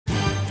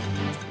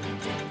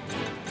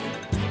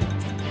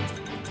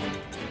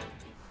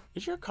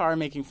Is your car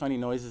making funny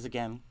noises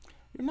again?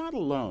 You're not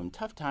alone.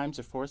 Tough times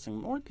are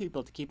forcing more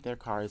people to keep their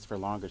cars for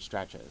longer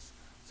stretches.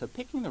 So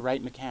picking the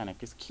right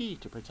mechanic is key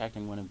to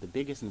protecting one of the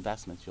biggest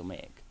investments you'll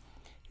make.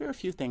 Here are a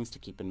few things to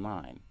keep in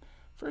mind.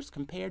 First,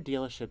 compare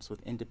dealerships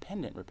with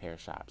independent repair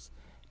shops.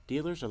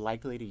 Dealers are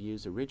likely to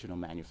use original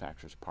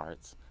manufacturer's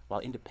parts,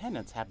 while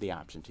independents have the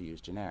option to use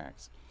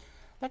generics.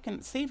 That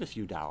can save a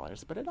few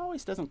dollars, but it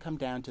always doesn't come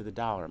down to the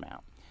dollar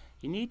amount.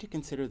 You need to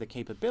consider the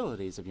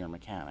capabilities of your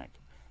mechanic.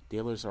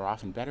 Dealers are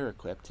often better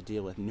equipped to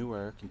deal with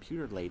newer,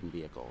 computer-laden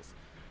vehicles.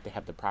 They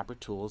have the proper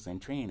tools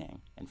and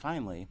training. And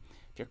finally,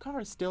 if your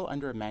car is still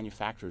under a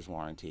manufacturer's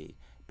warranty,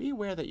 be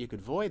aware that you could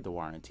void the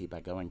warranty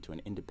by going to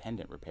an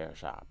independent repair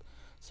shop.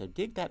 So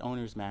dig that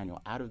owner's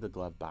manual out of the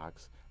glove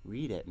box,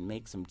 read it, and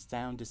make some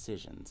sound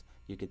decisions.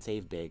 You could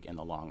save big in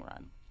the long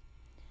run.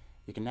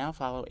 You can now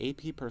follow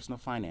AP Personal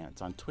Finance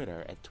on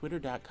Twitter at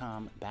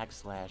twitter.com/AP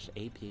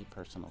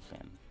Personal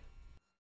Fin.